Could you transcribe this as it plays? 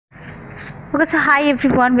Okay so hi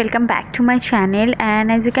everyone, welcome back to my channel. And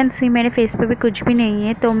as you can see मेरे face पे भी कुछ भी नहीं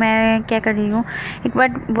है, तो मैं क्या कर रही हूँ, एक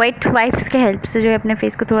बार वाइट वाइप्स के हेल्प से जो है अपने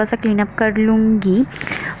फेस को थोड़ा सा क्लीन अप कर लूँगी।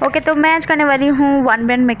 ओके तो मैं आज करने वाली हूँ one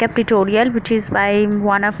brand makeup tutorial which is by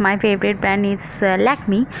one of my favourite brand is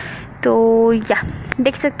Lakme. तो या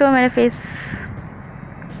देख सकते हो मेरे फेस।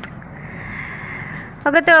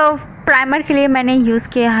 ओके तो प्राइमर के लिए मैंने यूज़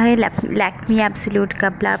किया है लैक्मी एब्सोल्यूट का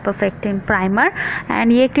ब्लर परफेक्टिंग प्राइमर।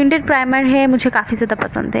 एंड ये टिंटेड प्राइमर है, मुझे काफ़ी ज़्यादा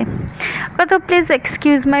पसंद है। ओके तो प्लीज़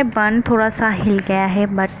एक्सक्यूज़ माय बन थोड़ा सा हिल गया है,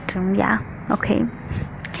 बट या ओके।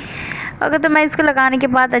 ओके तो मैं इसको लगाने के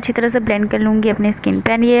बाद अच्छी तरह से ब्लेंड कर लूँगी अपने स्किन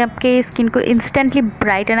पे। एंड ये आपके स्किन को इंस्टेंटली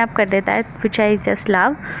ब्राइटन अप कर देता है, विच I just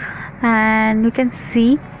love and you can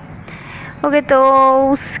see. Okay तो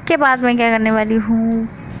उसके बाद मैं क्या करने वाली हूँ,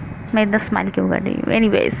 मैं इतना स्माइल क्यों कर रही हूँ,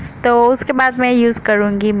 एनीवेज। तो उसके बाद मैं यूज़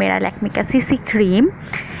करूँगी मेरा लैक्मे का सीसी क्रीम।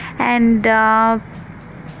 एंड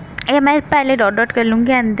ये मैं पहले डॉट डॉट कर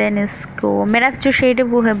लूँगी एंड देन इसको, मेरा जो शेड है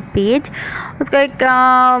वो है बेज, उसको एक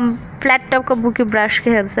फ्लैट टॉप का बुकी ब्रश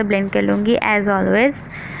के हेल्प से ब्लेंड कर लूँगी as always,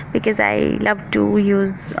 because I love to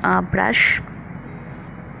use brush.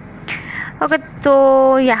 Okay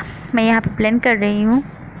तो या मैं यहाँ पे ब्लेंड कर रही हूँ।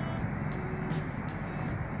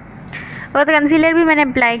 और तो कंसीलर भी मैंने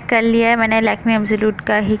अप्लाई कर लिया है, मैंने लैक्मे एब्सोल्यूट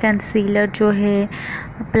का ही कंसीलर जो है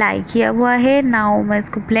अप्लाई किया हुआ है। नाउ मैं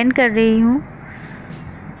इसको ब्लेंड कर रही हूँ,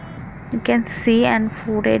 you can see. And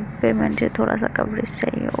forehead पे मुझे थोड़ा सा कवरेज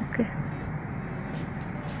चाहिए। ओके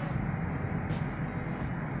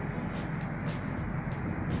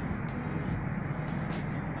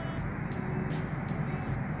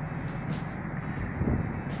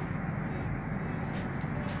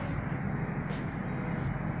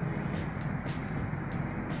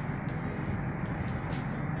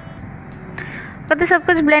तो सब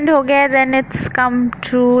कुछ ब्लेंड हो गया है। Then it's come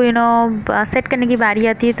to set करने की बारी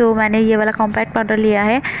आती है। तो मैंने ये वाला कॉम्पैक्ट पाउडर लिया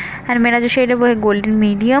है एंड मेरा जो शेड है वो है गोल्डन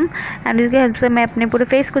मीडियम। एंड इसके हेल्प से मैं अपने पूरे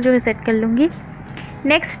फेस को जो है सेट कर लूँगी।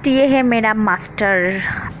 नेक्स्ट ये है मेरा मास्टर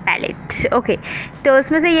पैलेट। ओके तो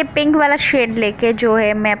उसमें से ये पिंक वाला शेड लेके जो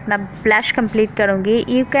है मैं अपना ब्लश कंप्लीट करूँगी।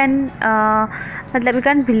 यू कैन मतलब यू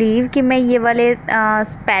कैन बिलीव कि मैं ये वाले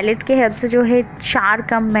पैलेट के हेल्प से जो है 4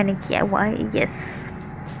 कम मैंने किया हुआ है। यस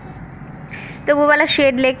तो वो वाला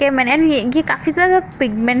शेड लेके मैंने, ये काफ़ी ज़्यादा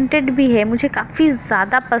पिगमेंटेड भी है, मुझे काफ़ी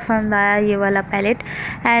ज़्यादा पसंद आया ये वाला पैलेट।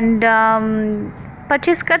 एंड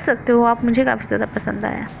परचेज़ कर सकते हो आप, मुझे काफ़ी ज़्यादा पसंद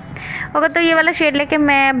आया। ओके तो ये वाला शेड लेके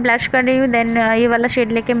मैं ब्लश कर रही हूँ। देन ये वाला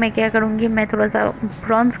शेड लेके मैं क्या करूँगी, मैं थोड़ा सा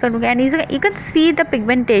ब्रॉन्ज करूँगी। And you can see the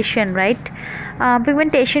pigmentation right,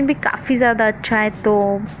 pigmentation भी काफ़ी ज़्यादा अच्छा है,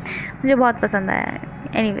 तो मुझे बहुत पसंद आया है।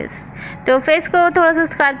 एनीवेज तो फेस को थोड़ा सा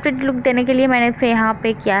स्कल्प्टेड लुक देने के लिए मैंने यहाँ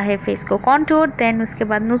पे किया है फेस को कॉन्टूर। देन उसके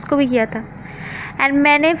बाद नोज़ को भी किया था। एंड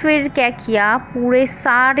मैंने फिर क्या किया, पूरे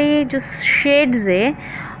सारे जो शेड्स है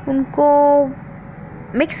उनको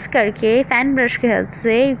मिक्स करके फैन ब्रश के हेल्प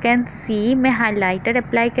से, यू कैन सी, मैं हाइलाइटर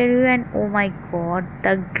अप्लाई कर रही हूँ। And oh my God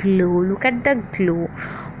the glow, look at the glow,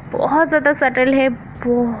 बहुत ज़्यादा सटल है,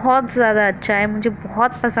 बहुत ज़्यादा अच्छा है, मुझे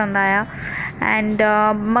बहुत पसंद आया। एंड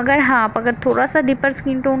मगर हाँ, आप अगर थोड़ा सा डीपर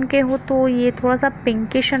स्किन टोन के हो तो ये थोड़ा सा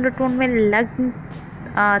पिंकिश अंडरटोन में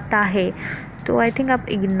लगता है, तो आई थिंक आप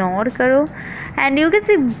इग्नोर करो। And you can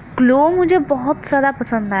see glow मुझे बहुत ज़्यादा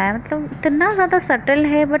पसंद आया, मतलब इतना ज़्यादा सटल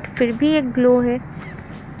है बट फिर भी एक ग्लो है।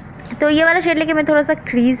 तो ये वाला शेड लेके मैं थोड़ा सा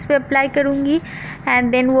क्रीज पे अप्लाई करूँगी। एंड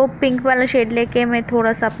देन वो पिंक वाला शेड लेके मैं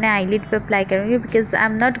थोड़ा सा अपने आईलिड पे अप्लाई करूँगी, because I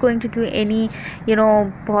am not going to do any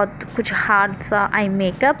बहुत कुछ हार्ड सा आई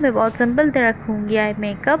मेकअप। मैं बहुत सिंपल तरह रखूँगी आई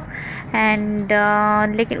मेकअप। एंड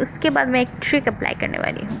लेकिन उसके बाद मैं एक ट्रिक अप्लाई करने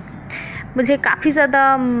वाली हूँ। मुझे काफ़ी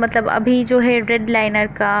ज़्यादा मतलब अभी जो है रेड लाइनर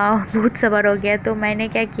का बहुत सबर हो गया, तो मैंने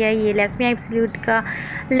क्या किया, ये लैक्मे एब्सोल्यूट का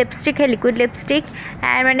लिपस्टिक है, लिक्विड लिपस्टिक।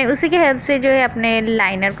 एंड मैंने उसी के हेल्प से जो है अपने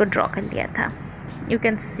लाइनर को ड्रॉ कर लिया था। You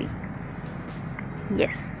can see,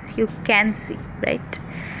 yes you can see right.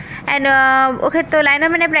 And okay तो लाइनर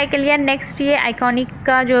मैंने अप्लाई कर लिया। नेक्स्ट ये आइकॉनिक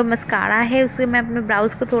का जो मस्कारा है उससे मैं अपने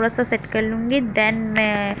ब्राउज को थोड़ा सा सेट कर लूँगी। देन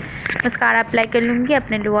मैं मस्कारा अप्लाई कर लूँगी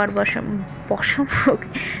अपने लोअर बॉशम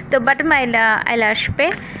तो बटम आईलैश पे।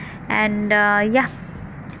 एंड या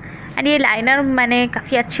एंड ये लाइनर मैंने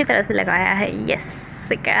काफ़ी अच्छी तरह से लगाया है। यस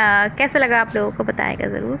कैसा लगा आप लोगों को बताएगा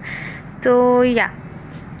ज़रूर। तो या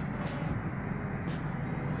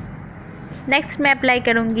नेक्स्ट मैं अप्लाई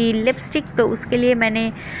करूँगी लिपस्टिक। तो उसके लिए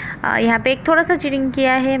मैंने यहाँ पे एक थोड़ा सा चिरिंग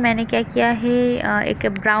किया है। मैंने क्या किया है, एक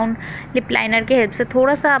ब्राउन लिप लाइनर के हेल्प से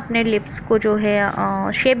थोड़ा सा अपने लिप्स को जो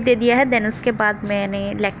है शेप दे दिया है। देन उसके बाद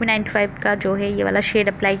मैंने लैक्मे 95 का जो है ये वाला शेड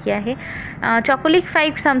अप्लाई किया है, चॉकोलिक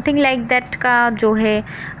 5 समथिंग लाइक दैट का जो है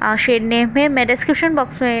शेड नेम है, मैं डिस्क्रिप्शन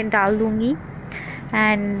बॉक्स में डाल दूँगी।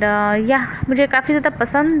 एंड या मुझे काफ़ी ज़्यादा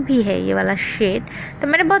पसंद भी है ये वाला शेड। तो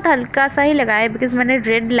मैंने बहुत हल्का सा ही लगाया बिकॉज मैंने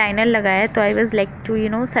रेड लाइनर लगाया, तो I was like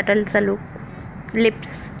to settle सा लुक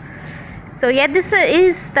लिप्स। सो या this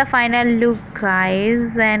is the final look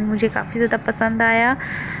guys, and मुझे काफ़ी ज़्यादा पसंद आया,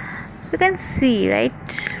 यू कैन सी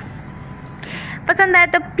राइट। पसंद आया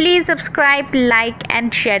तो please subscribe, like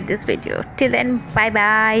and share this video. Till then bye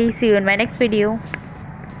bye, C you in my next video.